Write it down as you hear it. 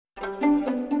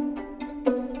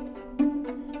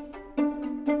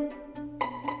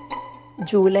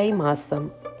July മാസം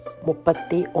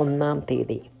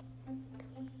 31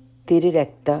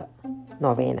 തിരുരക്ത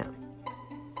നൊവേന.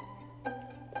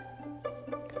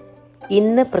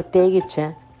 ഇന്ന് പ്രത്യേകിച്ച്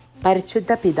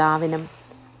പരിശുദ്ധ പിതാവിനും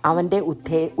അവൻ്റെ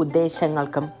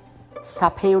ഉദ്ദേശങ്ങൾക്കും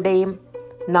സഭയുടെയും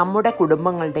നമ്മുടെ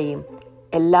കുടുംബങ്ങളുടെയും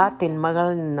എല്ലാ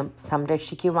തിന്മകളിൽ നിന്നും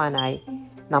സംരക്ഷിക്കുവാനായി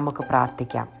നമുക്ക്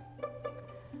പ്രാർത്ഥിക്കാം.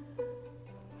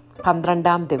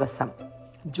 12-ാം ദിവസം,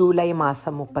 ജൂലൈ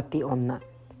മാസം 31,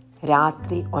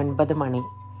 രാത്രി 9 മണി,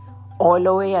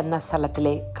 ഓലോയ് എന്ന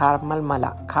സ്ഥലത്തിലെ കാർമൽ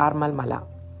മല.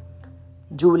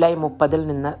 ജൂലൈ 30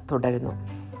 നിന്ന് തുടരുന്നു.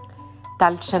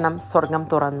 തൽക്ഷണം സ്വർഗം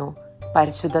തുറന്നു,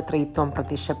 പരിശുദ്ധ ത്രിത്വം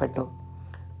പ്രത്യക്ഷപ്പെട്ടു.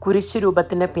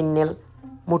 കുരിശുരൂപത്തിന് പിന്നിൽ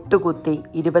മുട്ടുകുത്തി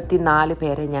 24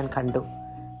 പേരെ ഞാൻ കണ്ടു.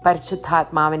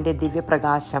 പരിശുദ്ധാത്മാവിൻ്റെ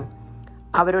ദിവ്യപ്രകാശം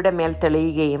അവരുടെ മേൽ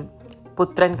തെളിയുകയും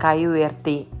പുത്രൻ കൈ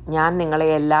ഉയർത്തി, ഞാൻ നിങ്ങളെ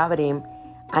എല്ലാവരെയും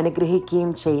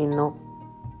അനുഗ്രഹിക്കുകയും ചെയ്യുന്നു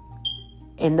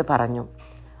എന്ന് പറഞ്ഞു.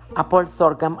 അപ്പോൾ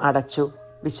സ്വർഗം അടച്ചു,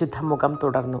 വിശുദ്ധ മുഖം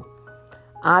തുടർന്നു.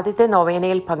 ആദ്യത്തെ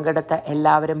നൊവേനയിൽ പങ്കെടുത്ത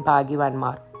എല്ലാവരും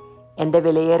ഭാഗ്യവാന്മാർ. എൻ്റെ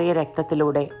വിലയേറിയ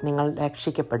രക്തത്തിലൂടെ നിങ്ങൾ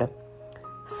രക്ഷിക്കപ്പെടും.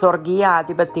 സ്വർഗീയ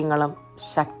ആധിപത്യങ്ങളും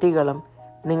ശക്തികളും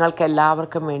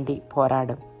നിങ്ങൾക്കെല്ലാവർക്കും വേണ്ടി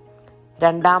പോരാടും.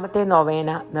 രണ്ടാമത്തെ നൊവേന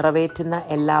നിറവേറ്റുന്ന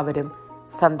എല്ലാവരും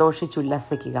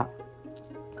സന്തോഷിച്ചുല്ലസിക്കുക.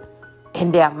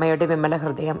 എൻ്റെ അമ്മയുടെ വിമല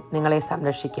ഹൃദയം നിങ്ങളെ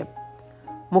സംരക്ഷിക്കും.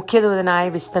 മുഖ്യദൂതനായ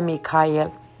വിശുദ്ധ മീഖായേൽ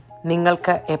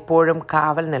നിങ്ങൾക്ക് എപ്പോഴും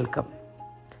കാവൽ നിൽക്കും.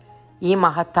 ഈ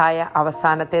മഹത്തായ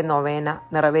അവസാനത്തെ നൊവേന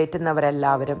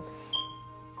നിറവേറ്റുന്നവരെല്ലാവരും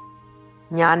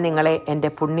ഞാൻ നിങ്ങളെ എൻ്റെ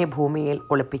പുണ്യഭൂമിയിൽ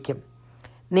ഒളിപ്പിക്കും.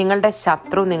 നിങ്ങളുടെ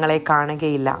ശത്രു നിങ്ങളെ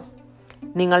കാണുകയില്ല.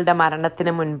 നിങ്ങളുടെ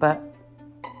മരണത്തിന് മുൻപ്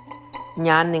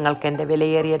ഞാൻ നിങ്ങൾക്ക് എൻ്റെ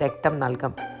വിലയേറിയ രക്തം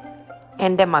നൽകും.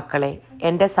 എൻ്റെ മക്കളെ,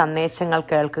 എൻ്റെ സന്ദേശങ്ങൾ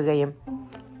കേൾക്കുകയും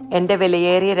എൻ്റെ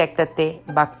വിലയേറിയ രക്തത്തെ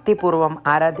ഭക്തിപൂർവം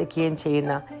ആരാധിക്കുകയും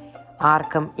ചെയ്യുന്ന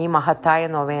ആർക്കും ഈ മഹത്തായ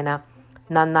നൊവേന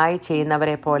നന്നായി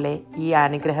ചെയ്യുന്നവരെ പോലെ ഈ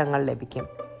അനുഗ്രഹങ്ങൾ ലഭിക്കും.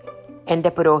 എൻ്റെ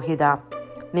പുരോഹിത,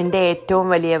 നിൻ്റെ ഏറ്റവും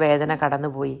വലിയ വേദന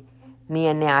കടന്നുപോയി. നീ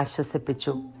എന്നെ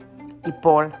ആശ്വസിപ്പിച്ചു.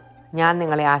 ഇപ്പോൾ ഞാൻ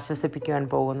നിങ്ങളെ ആശ്വസിപ്പിക്കുവാൻ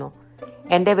പോകുന്നു.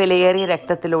 എൻ്റെ വിലയേറിയ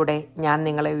രക്തത്തിലൂടെ ഞാൻ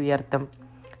നിങ്ങളെ ഉയർത്തും.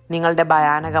 നിങ്ങളുടെ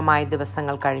ഭയാനകമായ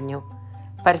ദിവസങ്ങൾ കഴിഞ്ഞു.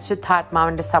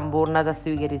 പരിശുദ്ധാത്മാവിൻ്റെ സമ്പൂർണ്ണത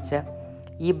സ്വീകരിച്ച്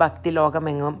ഈ ഭക്തി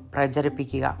ലോകമെങ്ങും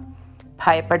പ്രചരിപ്പിക്കുക.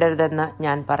 ഭയപ്പെടരുതെന്ന്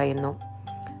ഞാൻ പറയുന്നു.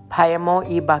 ഭയമോ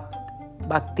ഈ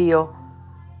ഭക്തിയോ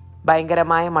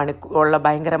ഭയങ്കരമായ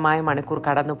മണിക്കൂർ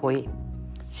കടന്നുപോയി.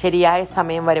 ശരിയായ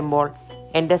സമയം വരുമ്പോൾ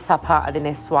എൻ്റെ സഭ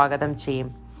അതിനെ സ്വാഗതം ചെയ്യും.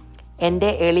 എൻ്റെ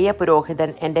എളിയ പുരോഹിതൻ,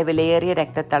 എൻ്റെ വിലയേറിയ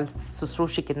രക്തത്താൽ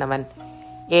ശുശ്രൂഷിക്കുന്നവൻ,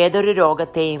 ഏതൊരു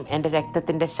രോഗത്തെയും എൻ്റെ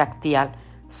രക്തത്തിൻ്റെ ശക്തിയാൽ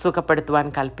സുഖപ്പെടുത്തുവാൻ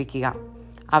കൽപ്പിക്കുക.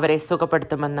 അവരെ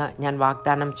സുഖപ്പെടുത്തുമെന്ന് ഞാൻ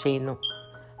വാഗ്ദാനം ചെയ്യുന്നു.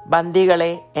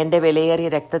 ബന്ദികളെ എൻ്റെ വിലയേറിയ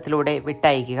രക്തത്തിലൂടെ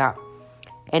വിട്ടയക്കുക.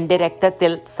 എൻ്റെ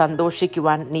രക്തത്തിൽ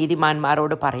സന്തോഷിക്കുവാൻ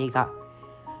നീതിമാന്മാരോട് പറയുക.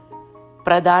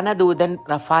 പ്രധാന ദൂതൻ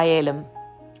റഫായേലും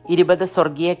 20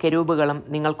 സ്വർഗീയ കെരൂബുകളും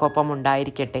നിങ്ങൾക്കൊപ്പം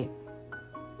ഉണ്ടായിരിക്കട്ടെ.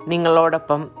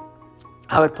 നിങ്ങളോടൊപ്പം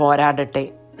അവർ പോരാടട്ടെ.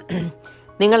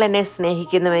 നിങ്ങൾ എന്നെ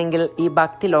സ്നേഹിക്കുന്നുവെങ്കിൽ ഈ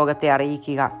ഭക്തി ലോകത്തെ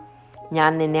അറിയിക്കുക.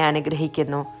 ഞാൻ നിന്നെ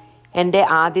അനുഗ്രഹിക്കുന്നു. എൻ്റെ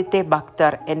ആദ്യത്തെ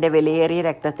ഭക്തർ, എൻ്റെ വിലയേറിയ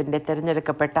രക്തത്തിൻ്റെ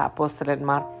തിരഞ്ഞെടുക്കപ്പെട്ട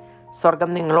അപ്പോസ്തലന്മാർ, സ്വർഗം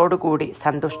നിങ്ങളോടുകൂടി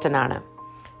സന്തുഷ്ടനാണ്.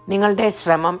 നിങ്ങളുടെ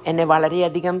ശ്രമം എന്നെ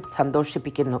വളരെയധികം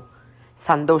സന്തോഷിപ്പിക്കുന്നു.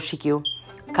 സന്തോഷിക്കൂ,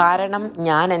 കാരണം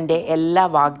ഞാൻ എൻ്റെ എല്ലാ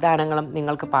വാഗ്ദാനങ്ങളും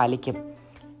നിങ്ങൾക്ക് പാലിക്കും.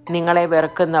 നിങ്ങളെ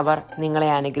വെറുക്കുന്നവർ നിങ്ങളെ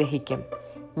അനുഗ്രഹിക്കും.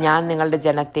 ഞാൻ നിങ്ങളുടെ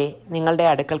ജനത്തെ നിങ്ങളുടെ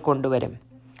അടുക്കൽ കൊണ്ടുവരും.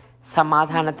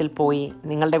 സമാധാനത്തിൽ പോയി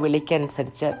നിങ്ങളുടെ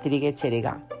വിളിക്കനുസരിച്ച് തിരികെ ചേരുക.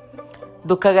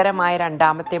 ദുഃഖകരമായ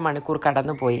 2-ാമത്തെ മണിക്കൂർ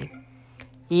കടന്നുപോയി.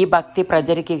 ഈ ഭക്തി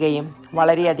പ്രചരിക്കുകയും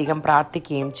വളരെയധികം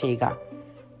പ്രാർത്ഥിക്കുകയും ചെയ്യുക.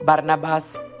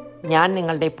 ബർണബാസ്, ഞാൻ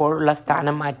നിങ്ങളുടെ ഇപ്പോഴുള്ള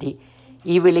സ്ഥാനം മാറ്റി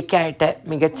ഈ വിളിക്കായിട്ട്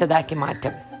മികച്ചതാക്കി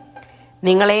മാറ്റും.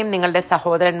 നിങ്ങളെയും നിങ്ങളുടെ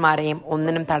സഹോദരന്മാരെയും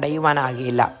ഒന്നിനും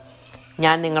തടയുവാനാകില്ല.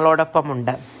 ഞാൻ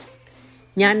നിങ്ങളോടൊപ്പമുണ്ട്.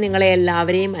 ഞാൻ നിങ്ങളെ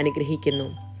എല്ലാവരെയും അനുഗ്രഹിക്കുന്നു.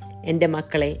 എൻ്റെ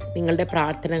മക്കളെ, നിങ്ങളുടെ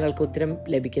പ്രാർത്ഥനകൾക്ക് ഉത്തരം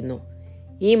ലഭിക്കുന്നു.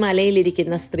 ഈ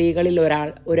മലയിലിരിക്കുന്ന സ്ത്രീകളിൽ ഒരാൾ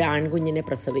ഒരു ആൺകുഞ്ഞിനെ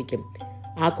പ്രസവിക്കും.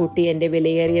 ആ കുട്ടി എൻ്റെ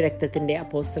വിലയേറിയ രക്തത്തിൻ്റെ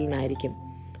അപ്പോസ്തലനായിരിക്കും.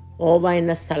 ഓവ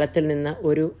എന്ന സ്ഥലത്തിൽ നിന്ന്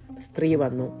ഒരു സ്ത്രീ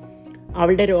വന്നു.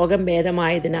 അവളുടെ രോഗം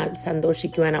ഭേദമായതിനാൽ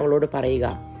സന്തോഷിക്കുവാൻ അവളോട് പറയുക.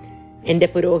 എൻ്റെ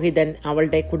പുരോഹിതൻ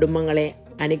അവളുടെ കുടുംബങ്ങളെ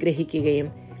അനുഗ്രഹിക്കുകയും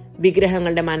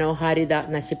വിഗ്രഹങ്ങളുടെ മനോഹാരിത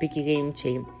നശിപ്പിക്കുകയും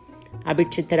ചെയ്യും.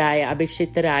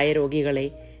 അഭിഷിക്തരായ രോഗികളെ,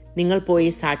 നിങ്ങൾ പോയി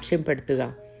സാക്ഷ്യപ്പെടുത്തുക.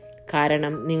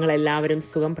 കാരണം നിങ്ങളെല്ലാവരും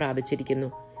സുഖം പ്രാപിച്ചിരിക്കുന്നു.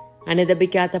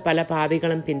 അനുതപിക്കാത്ത പല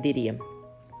പാപികളും പിന്തിരിയും.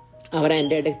 അവർ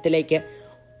എൻ്റെ അടുത്തിലേക്ക്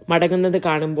മടങ്ങുന്നത്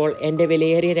കാണുമ്പോൾ എൻ്റെ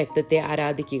വിലയേറിയ രക്തത്തെ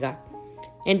ആരാധിക്കുക.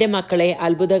 എൻ്റെ മക്കളെ,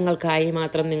 അത്ഭുതങ്ങൾക്കായി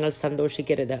മാത്രം നിങ്ങൾ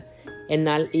സന്തോഷിക്കരുത്.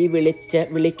 എന്നാൽ ഈ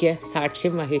വിളിക്ക്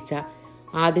സാക്ഷ്യം വഹിച്ച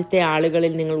ആദ്യത്തെ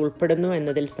ആളുകളിൽ നിങ്ങൾ ഉൾപ്പെടുന്നു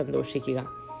എന്നതിൽ സന്തോഷിക്കുക.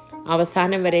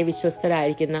 അവസാനം വരെ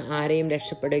വിശ്വസ്തരായിരിക്കുന്ന ആരെയും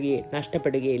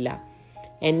നഷ്ടപ്പെടുകയില്ല.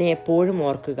 എന്നെ എപ്പോഴും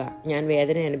ഓർക്കുക. ഞാൻ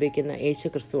വേദന അനുഭവിക്കുന്ന യേശു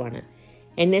ക്രിസ്തുവാണ്.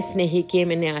 എന്നെ സ്നേഹിക്കുകയും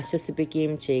എന്നെ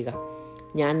ആശ്വസിപ്പിക്കുകയും ചെയ്യുക.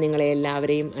 ഞാൻ നിങ്ങളെ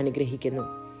എല്ലാവരെയും അനുഗ്രഹിക്കുന്നു.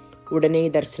 ഉടനെ ഈ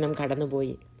ദർശനം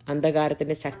കടന്നുപോയി.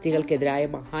 അന്ധകാരത്തിൻ്റെ ശക്തികൾക്കെതിരായ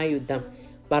മഹായുദ്ധം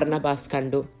ബർണ്ണബാസ്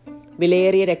കണ്ടു.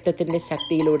 വിലയേറിയ രക്തത്തിൻ്റെ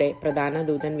ശക്തിയിലൂടെ പ്രധാന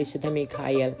ദൂതൻ വിശുദ്ധ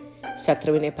മീഖായേൽ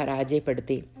ശത്രുവിനെ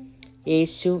പരാജയപ്പെടുത്തി.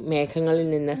 യേശു മേഘങ്ങളിൽ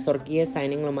നിന്ന് സ്വർഗീയ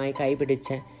സൈന്യങ്ങളുമായി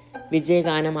കൈപിടിച്ച്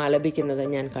വിജയഗാനം ആലപിക്കുന്നത്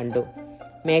ഞാൻ കണ്ടു.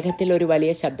 മേഘത്തിൽ ഒരു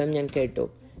വലിയ ശബ്ദം ഞാൻ കേട്ടു.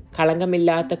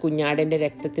 കളങ്കമില്ലാത്ത കുഞ്ഞാടിൻ്റെ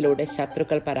രക്തത്തിലൂടെ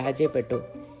ശത്രുക്കൾ പരാജയപ്പെട്ടു.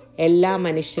 എല്ലാ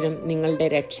മനുഷ്യരും നിങ്ങളുടെ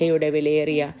രക്ഷയുടെ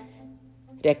വിലയേറിയ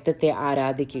രക്തത്തെ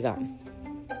ആരാധിക്കുക.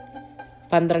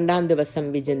 12-ാം ദിവസം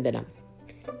വിചിന്തനം.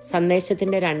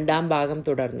 സന്ദേശത്തിൻ്റെ 2-ാം ഭാഗം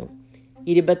തുടർന്നു.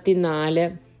 24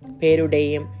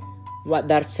 പേരുടെയും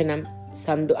ദർശനം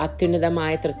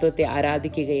അത്യുന്നതമായ തൃത്വത്തെ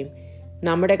ആരാധിക്കുകയും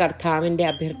നമ്മുടെ കർത്താവിൻ്റെ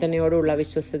അഭ്യർത്ഥനയോടുള്ള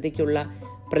വിശ്വസ്തതയ്ക്കുള്ള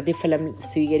പ്രതിഫലം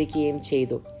സ്വീകരിക്കുകയും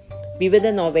ചെയ്തു. വിവിധ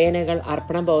നൊവേനകൾ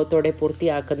അർപ്പണഭാവത്തോടെ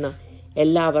പൂർത്തിയാക്കുന്ന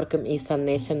എല്ലാവർക്കും ഈ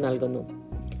സന്ദേശം നൽകുന്നു.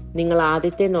 നിങ്ങൾ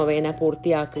ആദ്യത്തെ നൊവേന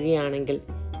പൂർത്തിയാക്കുകയാണെങ്കിൽ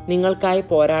നിങ്ങൾക്കായി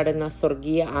പോരാടുന്ന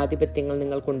സ്വർഗീയ ആധിപത്യങ്ങൾ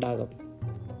നിങ്ങൾക്കുണ്ടാകും.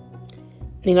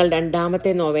 നിങ്ങൾ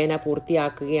 2-ാമത്തെ നൊവേന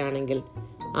പൂർത്തിയാക്കുകയാണെങ്കിൽ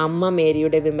അമ്മ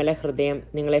മേരിയുടെ വിമല ഹൃദയം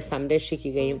നിങ്ങളെ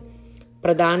സംരക്ഷിക്കുകയും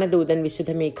പ്രധാന ദൂതൻ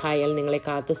വിശുദ്ധ മീഖായേൽ നിങ്ങളെ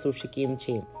കാത്തു സൂക്ഷിക്കുകയും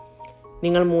ചെയ്യും.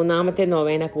 നിങ്ങൾ 3-ാമത്തെ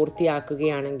നൊവേന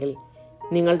പൂർത്തിയാക്കുകയാണെങ്കിൽ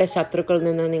നിങ്ങളുടെ ശത്രുക്കളിൽ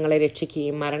നിന്ന് നിങ്ങളെ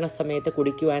രക്ഷിക്കുകയും മരണസമയത്ത്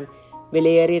കുടിക്കുവാൻ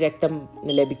വിലയേറിയ രക്തം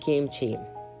ലഭിക്കുകയും ചെയ്യും.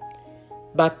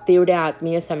 ഭക്തിയുടെ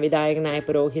ആത്മീയ സംവിധായകനായ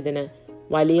പുരോഹിതന്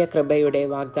വലിയ കൃപയുടെ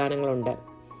വാഗ്ദാനങ്ങളുണ്ട്.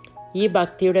 ഈ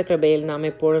ഭക്തിയുടെ കൃപയിൽ നാം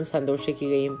എപ്പോഴും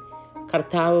സന്തോഷിക്കുകയും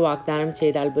കർത്താവ് വാഗ്ദാനം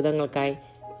ചെയ്ത അത്ഭുതങ്ങൾക്കായി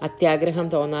അത്യാഗ്രഹം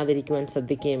തോന്നാതിരിക്കുവാൻ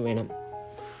ശ്രദ്ധിക്കുകയും വേണം.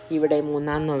 ഇവിടെ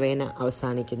 3-ാം നൊവേന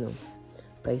അവസാനിക്കുന്നു.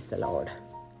 Praise the Lord.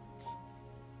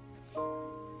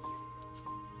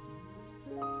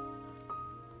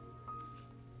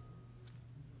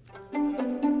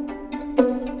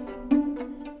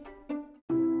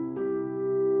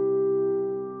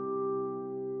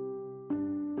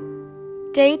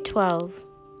 Day 12,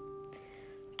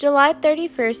 July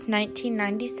 31st,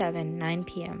 1997, 9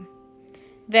 p.m.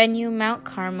 Venue Mount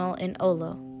Carmel in Olo.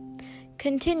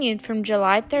 Continued from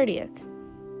July 30th.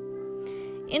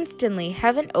 Instantly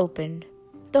heaven opened.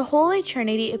 The Holy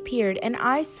Trinity appeared, and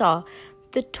I saw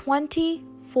the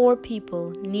 24 people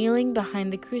kneeling behind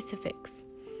the crucifix.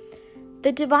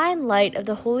 The divine light of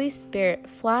the Holy Spirit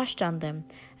flashed on them,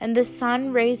 and the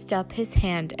Son raised up his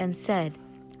hand and said,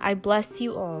 I bless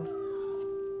you all.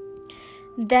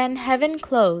 Then heaven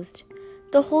closed.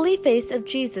 The holy face of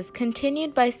Jesus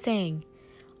continued by saying,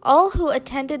 All who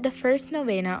attended the first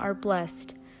novena are blessed.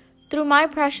 Through my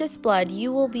precious blood you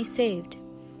will be saved.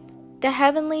 The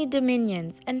heavenly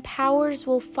dominions and powers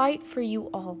will fight for you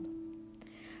all.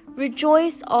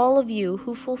 Rejoice, all of you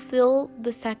who fulfill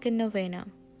the second novena.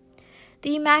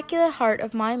 The Immaculate Heart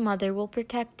of my Mother will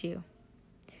protect you.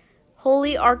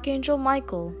 Holy Archangel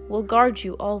Michael will guard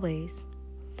you always.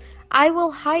 I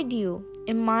will hide you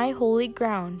in my holy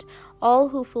ground, all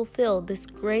who fulfill this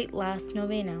great last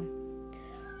novena.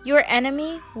 Your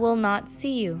enemy will not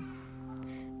see you.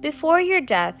 Before your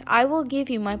death, I will give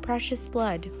you my precious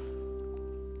blood.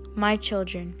 My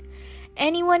children,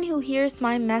 anyone who hears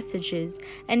my messages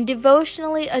and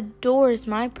devotionally adores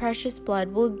my precious blood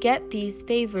will get these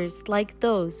favors like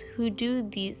those who do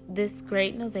this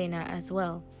great novena as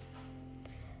well.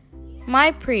 My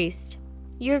priest,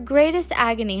 your greatest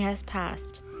agony has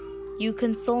passed. You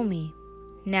console me.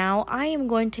 Now I am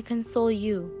going to console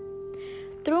you.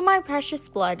 Through my precious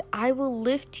blood, I will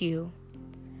lift you.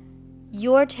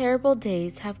 Your terrible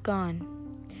days have gone.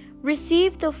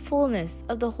 Receive the fullness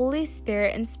of the Holy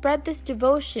Spirit and spread this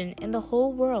devotion in the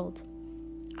whole world.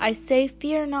 I say,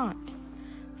 fear not.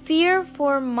 Fear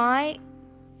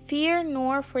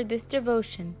nor for this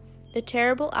devotion. The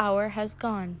terrible hour has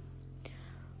gone.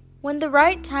 When the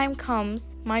right time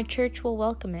comes, my church will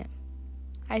welcome it.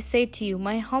 I say to you,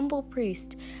 my humble priest,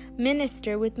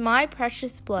 minister with my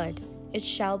precious blood, it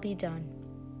shall be done.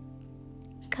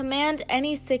 Command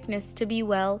any sickness to be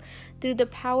well through the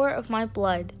power of my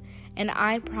blood, and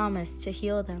I promise to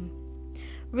heal them.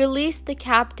 Release the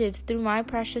captives through my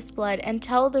precious blood, and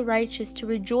tell the righteous to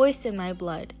rejoice in my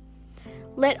blood.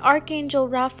 Let Archangel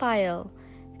Raphael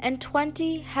and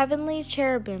 20 heavenly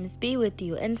cherubims be with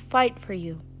you and fight for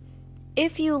you.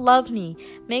 If you love me,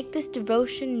 make this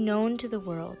devotion known to the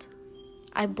world.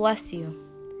 I bless you.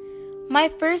 My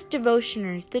first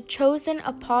devotioners, the chosen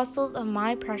apostles of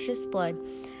my precious blood,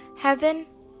 heaven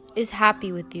is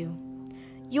happy with you.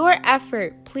 Your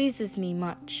effort pleases me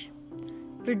much.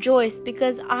 Rejoice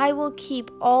because I will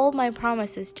keep all my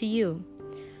promises to you.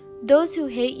 Those who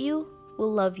hate you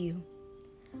will love you.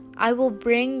 I will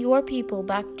bring your people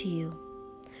back to you.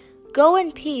 Go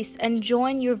in peace and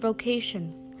join your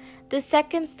vocations. The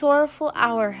second sorrowful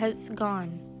hour has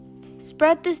gone.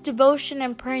 Spread this devotion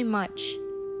and pray much.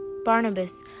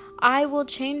 Barnabas, I will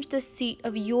change the seat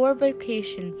of your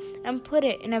vocation and put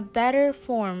it in a better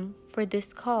form for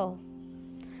this call.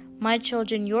 My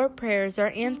children, your prayers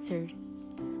are answered.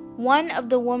 One of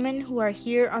the women who are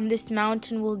here on this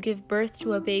mountain will give birth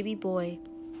to a baby boy.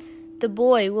 The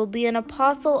boy will be an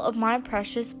apostle of my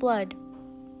precious blood.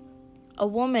 A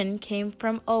woman came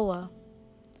from Oa.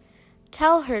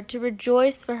 Tell her to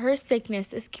rejoice, for her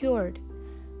sickness is cured.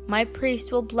 My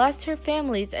priest will bless her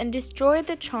families and destroy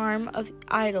the charm of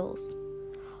idols.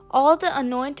 All the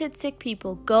anointed sick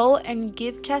people, go and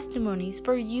give testimonies,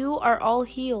 for you are all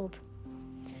healed.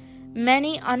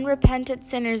 Many unrepentant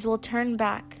sinners will turn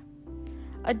back.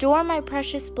 Adore my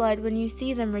precious blood when you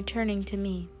see them returning to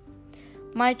me.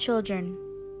 My children,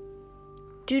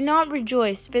 do not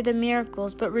rejoice for the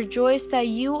miracles, but rejoice that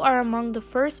you are among the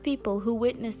first people who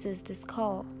witnesses this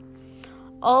call.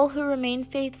 All who remain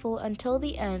faithful until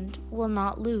the end will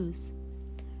not lose.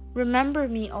 Remember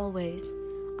me always.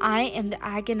 I am the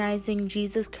agonizing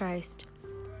Jesus Christ.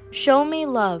 Show me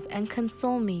love and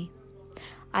console me.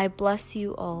 I bless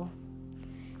you all.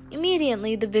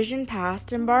 Immediately the vision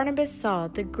passed, and Barnabas saw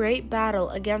the great battle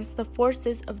against the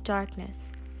forces of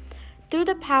darkness. Through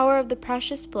the power of the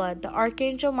precious blood, the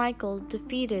archangel Michael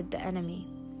defeated the enemy.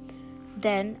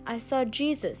 Then I saw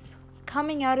Jesus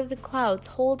coming out of the clouds,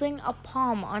 holding a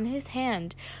palm on his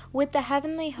hand with the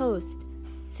heavenly host,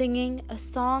 singing a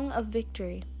song of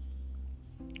victory.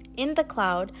 In the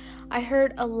cloud, I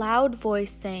heard a loud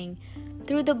voice saying,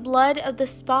 "Through the blood of the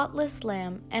spotless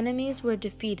Lamb, enemies were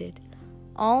defeated.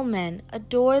 All men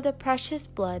adore the precious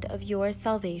blood of your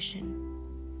salvation."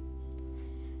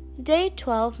 Day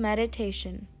 12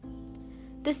 Meditation.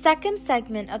 The second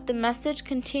segment of the message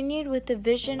continued with the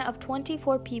vision of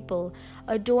 24 people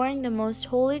adoring the Most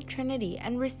Holy Trinity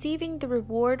and receiving the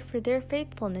reward for their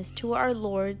faithfulness to our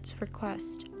Lord's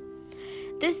request.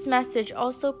 This message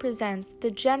also presents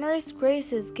the generous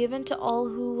graces given to all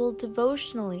who will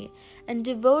devotionally and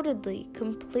devotedly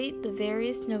complete the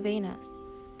various novenas.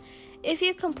 If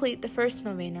you complete the first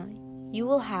novena, you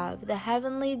will have the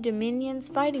heavenly dominions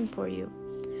fighting for you.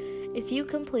 If you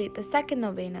complete the second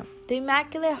novena, the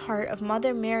Immaculate Heart of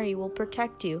Mother Mary will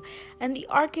protect you, and the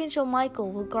Archangel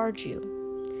Michael will guard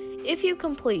you. If you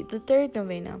complete the third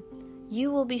novena,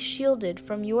 you will be shielded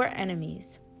from your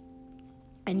enemies,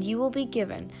 and you will be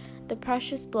given the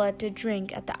precious blood to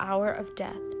drink at the hour of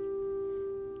death.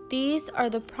 These are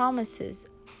the promises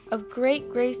of great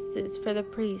graces for the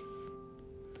priests,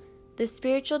 the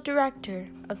spiritual director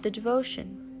of the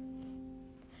devotion.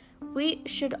 We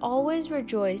should always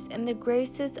rejoice in the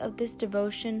graces of this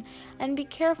devotion and be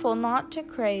careful not to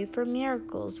crave for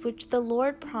miracles which the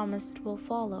Lord promised will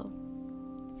follow.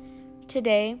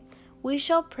 Today, we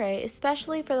shall pray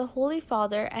especially for the Holy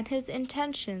Father and his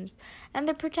intentions and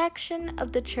the protection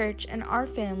of the Church and our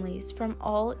families from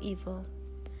all evil.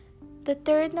 The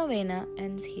third novena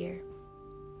ends here.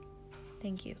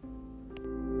 Thank you.